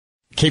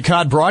Cape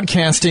Cod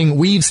Broadcasting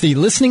weaves the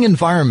listening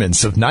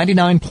environments of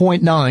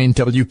 99.9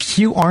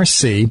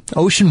 WQRC,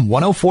 Ocean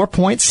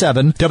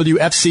 104.7,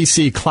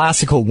 WFCC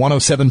Classical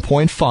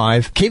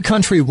 107.5, Cape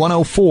Country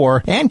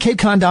 104, and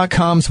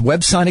CapeCon.com's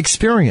website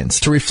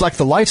experience to reflect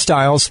the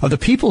lifestyles of the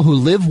people who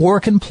live,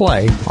 work, and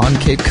play on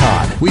Cape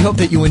Cod. We hope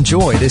that you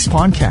enjoy this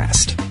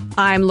podcast.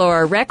 I'm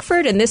Laura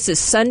Reckford, and this is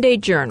Sunday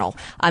Journal.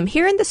 I'm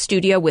here in the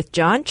studio with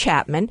John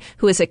Chapman,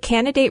 who is a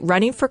candidate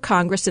running for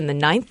Congress in the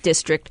 9th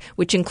District,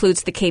 which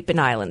includes the Cape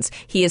and Islands.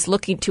 He is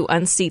looking to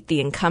unseat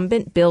the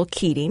incumbent Bill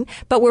Keating,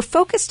 but we're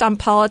focused on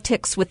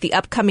politics with the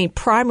upcoming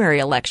primary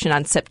election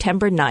on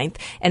September 9th,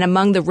 and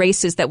among the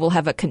races that will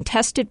have a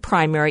contested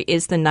primary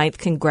is the 9th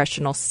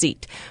Congressional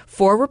seat.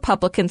 4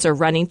 Republicans are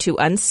running to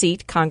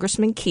unseat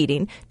Congressman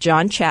Keating.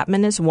 John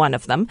Chapman is one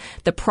of them.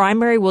 The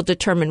primary will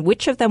determine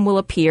which of them will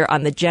appear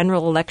on the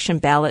general election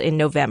ballot in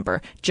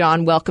November.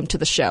 John, welcome to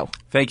the show.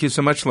 Thank you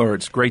so much, Laura.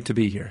 It's great to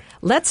be here.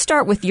 Let's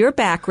start with your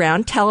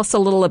background. Tell us a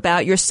little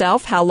about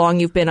yourself, how long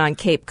you've been on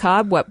Cape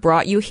Cod, what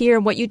brought you here,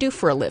 and what you do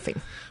for a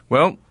living.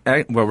 Well,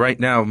 right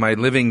now my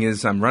living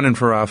is I'm running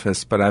for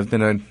office, but I've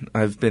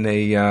been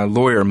a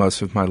lawyer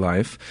most of my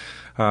life.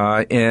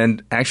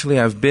 And actually,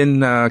 I've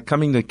been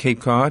coming to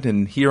Cape Cod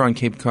and here on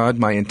Cape Cod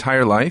my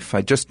entire life.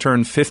 I just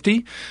turned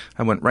 50.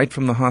 I went right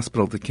from the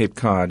hospital to Cape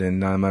Cod,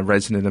 and I'm a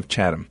resident of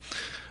Chatham.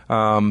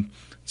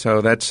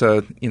 So that's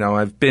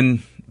I've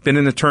been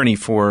an attorney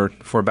for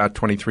about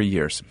 23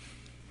 years.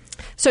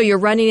 So you're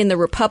running in the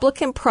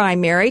Republican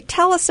primary.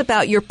 Tell us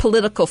about your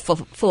political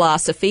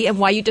philosophy and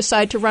why you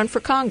decided to run for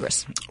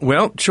Congress.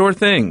 Well, sure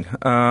thing.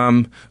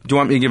 Do you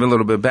want me to give a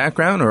little bit of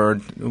background, or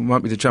do you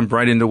want me to jump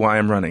right into why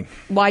I'm running?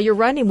 Why you're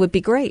running would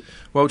be great.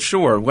 Well,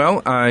 sure.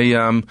 Well,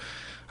 I'm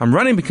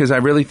running because I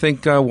really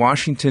think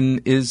Washington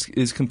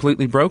is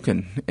completely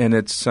broken, and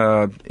it's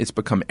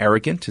become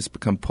arrogant, it's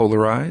become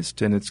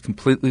polarized, and it's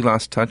completely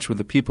lost touch with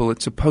the people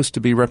it's supposed to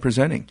be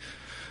representing.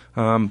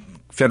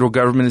 Federal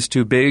government is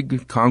too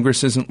big.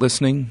 Congress isn't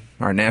listening.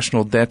 Our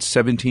national debt's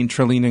 $17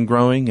 trillion and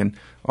growing, and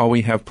all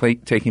we have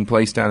taking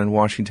place down in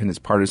Washington is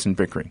partisan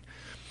bickering.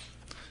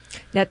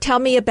 Now, tell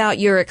me about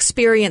your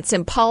experience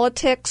in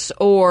politics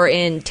or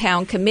in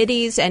town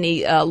committees,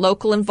 any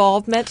local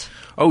involvement?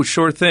 Oh,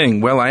 sure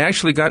thing. Well, I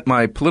actually got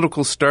my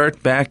political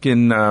start back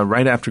in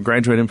right after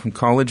graduating from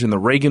college in the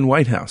Reagan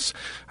White House.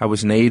 I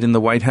was an aide in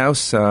the White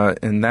House,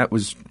 and that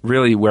was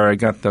really where I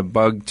got the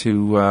bug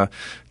to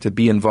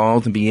be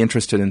involved and be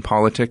interested in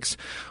politics.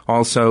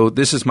 Also,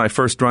 this is my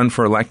first run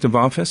for elective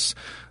office.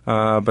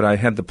 But I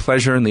had the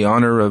pleasure and the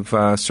honor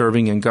of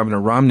serving in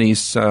Governor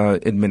Romney's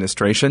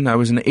administration. I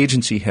was an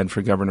agency head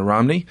for Governor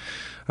Romney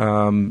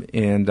and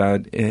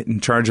in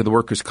charge of the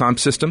workers' comp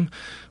system,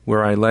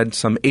 where I led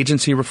some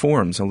agency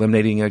reforms,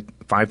 eliminating a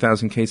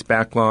 5,000 case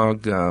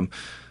backlog,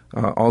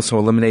 also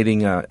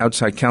eliminating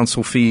outside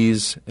counsel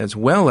fees, as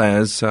well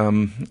as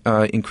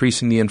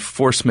increasing the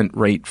enforcement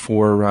rate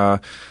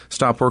for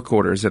stop work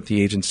orders at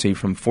the agency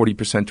from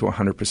 40% to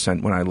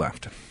 100% when I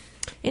left.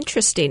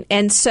 Interesting.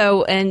 And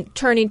so, and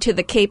turning to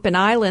the Cape and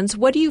Islands,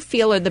 what do you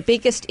feel are the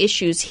biggest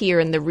issues here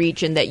in the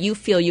region that you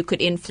feel you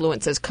could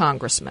influence as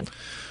congressman?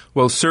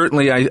 Well,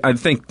 certainly, I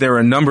think there are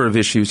a number of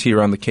issues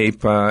here on the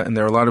Cape, and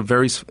there are a lot of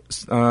very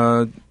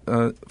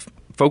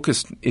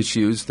focused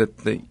issues that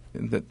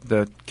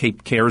the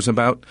Cape cares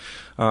about.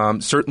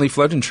 Certainly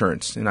flood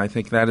insurance, and I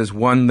think that is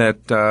one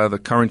that the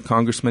current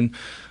congressman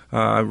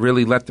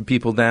really let the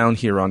people down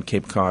here on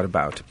Cape Cod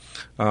about.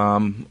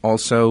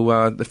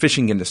 Also, the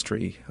fishing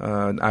industry.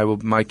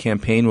 My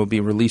campaign will be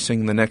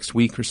releasing in the next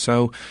week or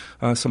so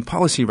some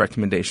policy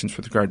recommendations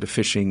with regard to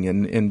fishing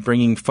and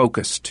bringing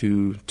focus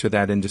to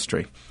that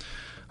industry.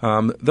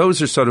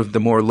 Those are sort of the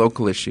more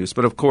local issues.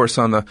 But, of course,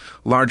 on the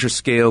larger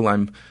scale,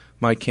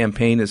 my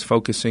campaign is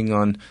focusing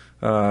on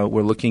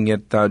we're looking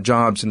at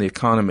jobs in the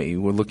economy.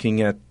 We're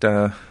looking at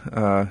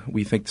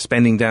we think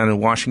spending down in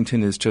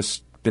Washington has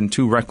just been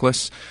too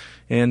reckless.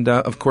 And,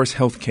 of course,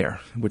 health care,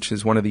 which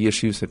is one of the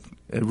issues that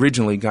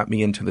originally got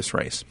me into this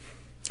race.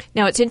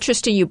 Now, it's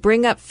interesting you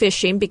bring up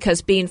fishing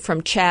because being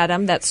from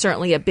Chatham, that's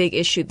certainly a big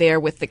issue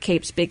there with the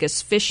Cape's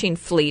biggest fishing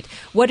fleet.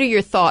 What are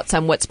your thoughts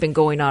on what's been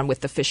going on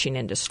with the fishing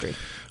industry?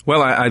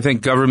 Well, I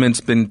think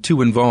government's been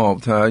too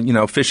involved.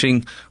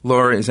 Fishing,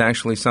 Laura, is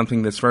actually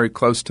something that's very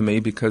close to me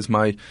because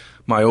my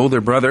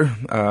older brother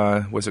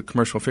was a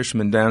commercial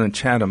fisherman down in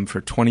Chatham for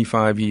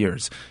 25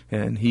 years,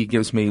 and he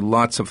gives me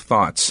lots of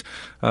thoughts.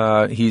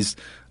 He's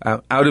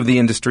out of the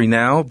industry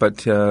now,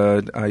 but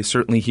I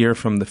certainly hear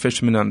from the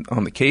fishermen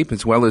on the Cape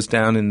as well as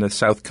down in the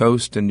South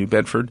Coast and New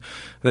Bedford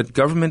that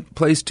government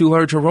plays too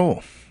large a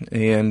role.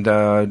 And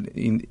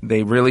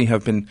they really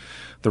have been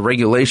the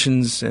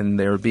regulations, and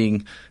they're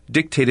being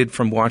dictated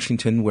from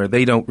Washington where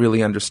they don't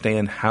really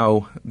understand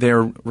how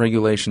their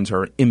regulations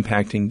are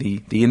impacting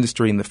the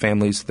industry and the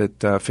families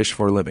that fish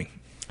for a living.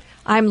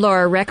 I'm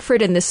Laura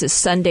Reckford, and this is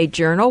Sunday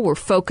Journal. We're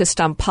focused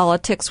on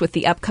politics with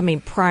the upcoming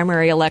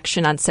primary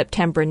election on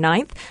September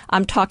 9th.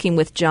 I'm talking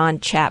with John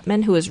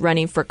Chapman, who is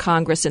running for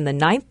Congress in the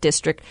 9th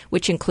District,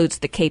 which includes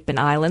the Cape and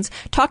Islands.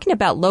 Talking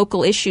about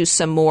local issues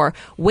some more,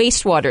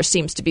 wastewater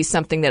seems to be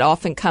something that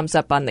often comes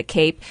up on the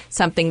Cape,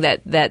 something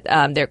that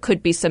there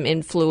could be some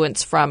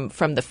influence from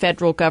the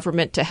federal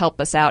government to help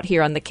us out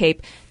here on the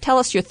Cape. Tell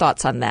us your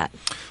thoughts on that.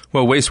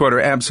 Well,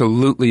 wastewater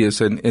absolutely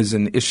is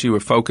an issue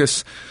of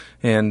focus.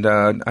 And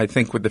I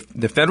think with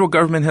the federal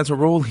government has a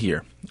role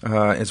here,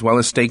 as well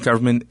as state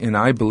government, and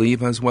I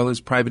believe as well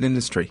as private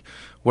industry.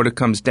 What it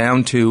comes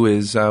down to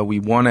is we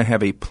want to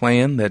have a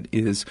plan that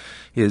is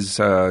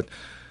that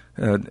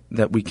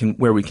we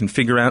can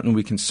figure out and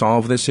we can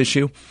solve this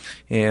issue.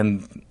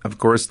 And of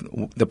course,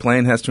 the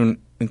plan has to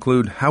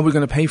include how we're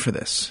going to pay for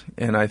this.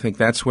 And I think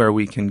that's where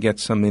we can get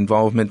some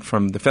involvement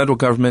from the federal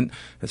government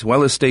as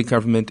well as state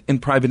government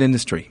and private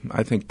industry.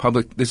 I think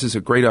this is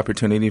a great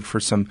opportunity for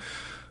some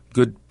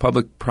good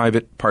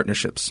public-private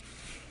partnerships.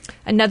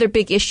 Another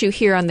big issue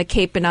here on the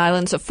Cape and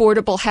Islands,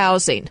 affordable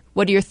housing.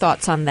 What are your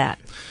thoughts on that?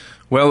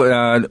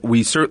 Well,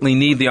 we certainly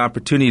need the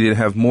opportunity to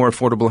have more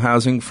affordable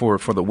housing for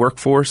the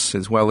workforce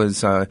as well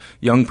as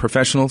young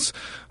professionals.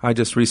 I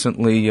just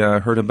recently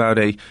heard about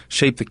a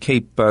Shape the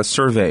Cape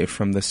survey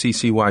from the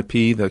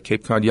CCYP, the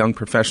Cape Cod Young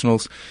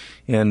Professionals,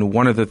 and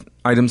one of the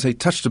items they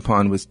touched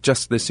upon was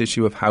just this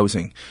issue of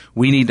housing.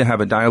 We need to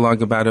have a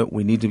dialogue about it.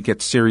 We need to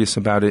get serious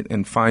about it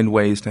and find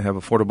ways to have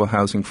affordable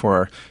housing for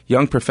our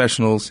young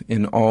professionals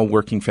in all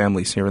working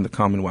families here in the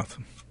Commonwealth.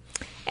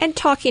 And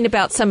talking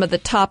about some of the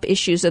top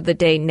issues of the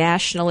day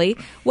nationally,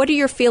 what are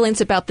your feelings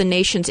about the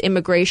nation's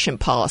immigration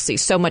policy,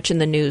 so much in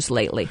the news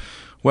lately?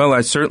 Well,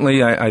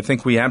 I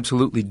think we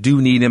absolutely do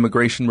need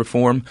immigration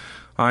reform.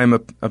 I'm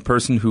a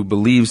person who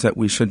believes that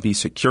we should be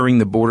securing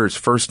the borders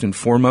first and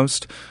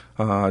foremost.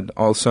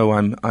 Also,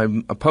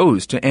 I'm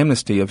opposed to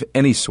amnesty of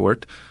any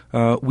sort.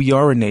 We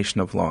are a nation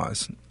of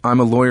laws.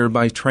 I'm a lawyer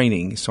by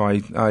training, so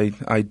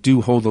I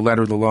do hold the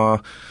letter of the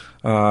law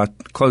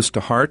close to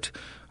heart.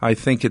 I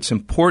think it's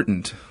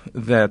important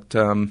that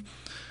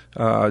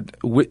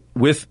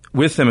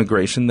with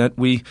immigration that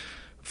we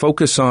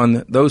focus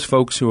on those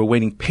folks who are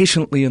waiting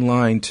patiently in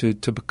line to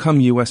become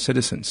U.S.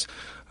 citizens.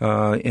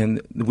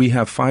 And we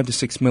have 5 to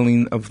 6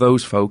 million of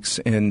those folks,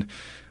 and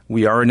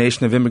we are a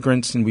nation of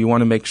immigrants, and we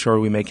want to make sure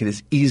we make it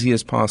as easy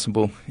as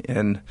possible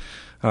and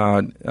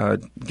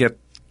get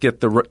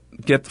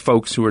the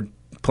folks who are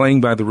playing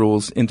by the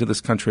rules into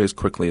this country as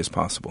quickly as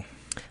possible.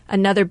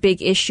 Another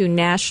big issue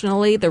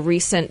nationally, the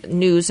recent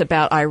news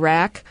about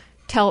Iraq.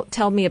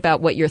 Tell me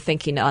about what you're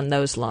thinking on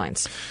those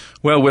lines.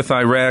 Well, with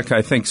Iraq,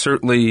 I think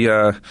certainly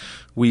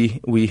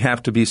we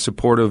have to be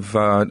supportive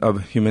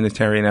of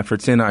humanitarian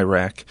efforts in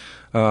Iraq.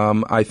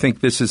 I think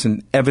this is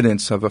an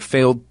evidence of a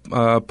failed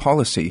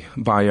policy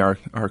by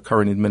our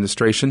current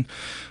administration.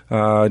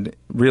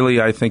 Really,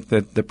 I think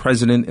that the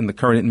president and the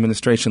current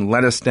administration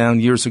let us down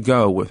years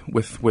ago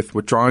with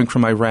withdrawing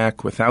from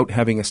Iraq without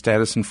having a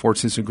status and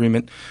forces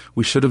agreement.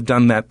 We should have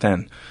done that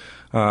then.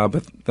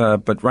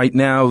 But right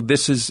now,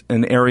 this is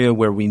an area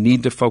where we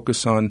need to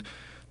focus on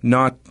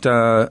not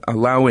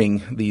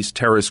allowing these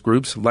terrorist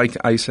groups like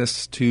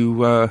ISIS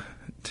to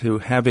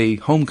have a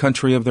home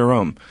country of their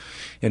own.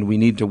 And we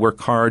need to work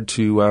hard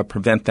to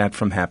prevent that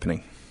from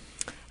happening.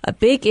 A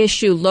big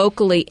issue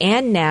locally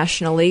and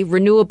nationally,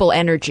 renewable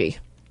energy.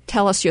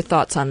 Tell us your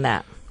thoughts on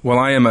that. Well,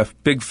 I am a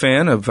big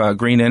fan of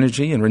green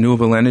energy and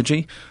renewable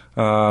energy.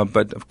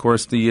 But, of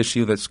course, the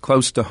issue that's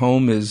close to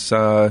home is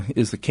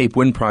the Cape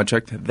Wind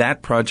project.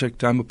 That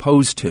project I'm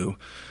opposed to.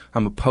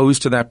 I'm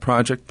opposed to that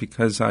project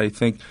because I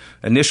think,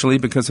 initially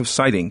because of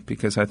siting,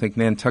 because I think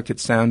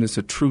Nantucket Sound is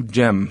a true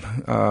gem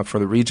for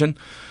the region.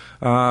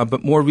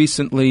 But more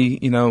recently,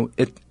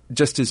 it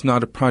just is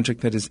not a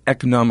project that is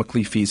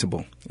economically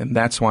feasible, and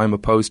that's why I'm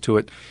opposed to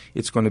it.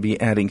 It's going to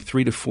be adding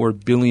 $3 to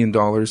 $4 billion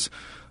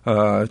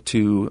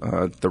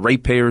to the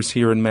ratepayers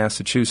here in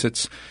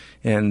Massachusetts,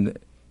 and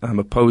I'm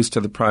opposed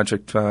to the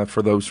project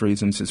for those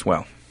reasons as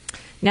well.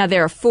 Now,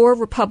 there are 4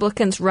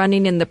 Republicans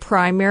running in the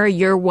primary.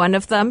 You're one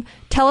of them.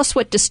 Tell us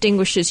what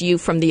distinguishes you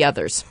from the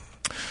others.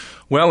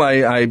 Well,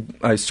 I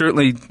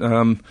certainly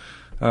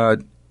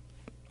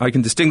I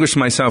can distinguish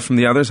myself from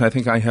the others. I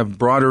think I have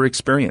broader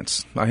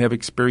experience. I have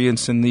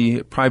experience in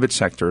the private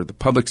sector, the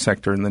public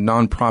sector, and the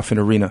nonprofit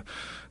arena.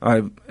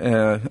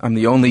 I'm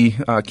the only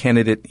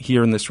candidate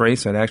here in this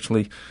race that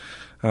actually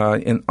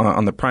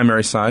on the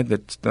primary side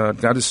that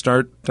got to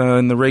start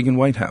in the Reagan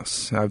White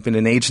House. I've been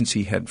an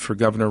agency head for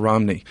Governor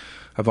Romney.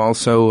 I've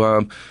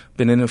also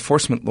been an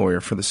enforcement lawyer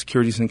for the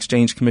Securities and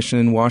Exchange Commission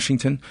in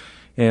Washington.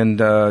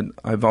 And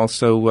I've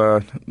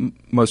also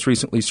most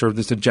recently served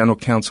as the general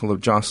counsel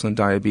of Joslin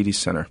Diabetes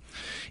Center.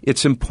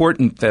 It's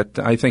important that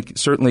I think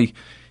certainly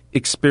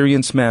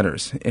experience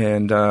matters.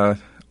 And I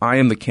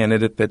am the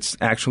candidate that's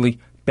actually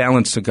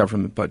balanced the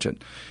government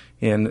budget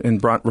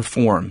and brought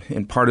reform.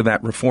 And part of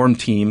that reform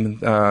team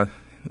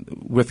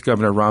with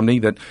Governor Romney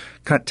that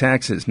cut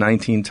taxes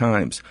 19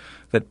 times,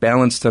 that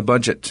balanced the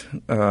budget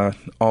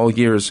all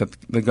years that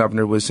the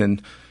governor was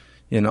in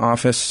in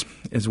office,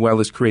 as well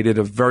as created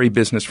a very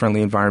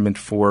business-friendly environment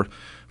for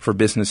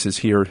businesses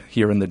here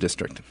in the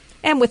district.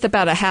 And with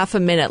about a half a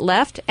minute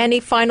left, any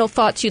final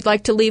thoughts you'd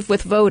like to leave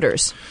with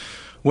voters?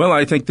 Well,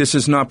 I think this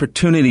is an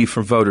opportunity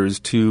for voters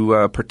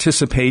to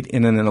participate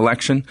in an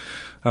election.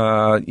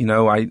 I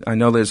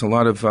know there's a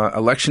lot of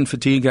election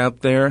fatigue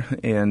out there,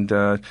 and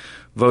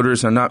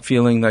voters are not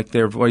feeling like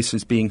their voice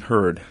is being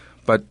heard.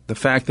 But the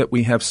fact that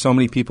we have so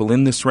many people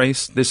in this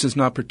race, this is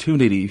an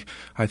opportunity,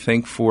 I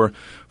think, for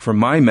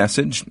my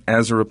message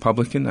as a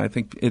Republican. I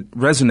think it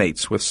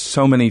resonates with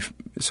so many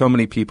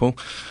people,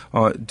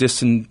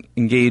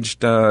 disengaged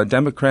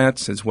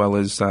Democrats as well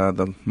as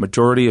the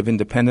majority of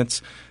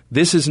independents.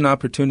 This is an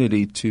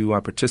opportunity to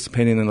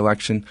participate in an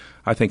election.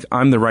 I think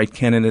I'm the right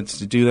candidate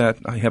to do that.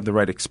 I have the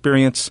right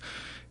experience.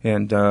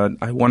 And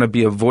I want to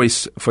be a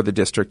voice for the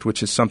district,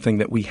 which is something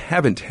that we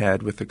haven't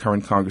had with the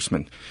current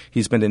congressman.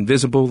 He's been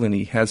invisible, and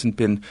he hasn't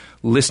been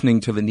listening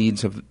to the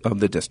needs of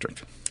the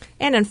district.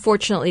 And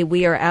unfortunately,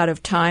 we are out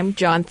of time.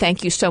 John,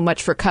 thank you so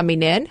much for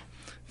coming in.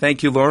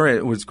 Thank you, Laura.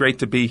 It was great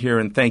to be here,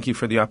 and thank you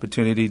for the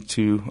opportunity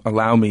to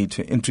allow me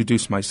to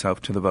introduce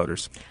myself to the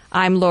voters.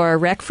 I'm Laura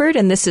Reckford,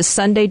 and this is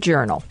Sunday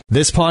Journal.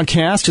 This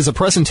podcast is a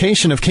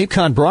presentation of Cape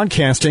Cod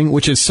Broadcasting,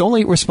 which is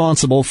solely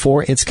responsible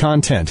for its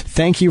content.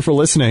 Thank you for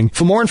listening.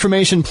 For more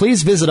information,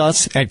 please visit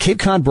us at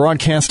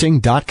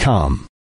capecodbroadcasting.com.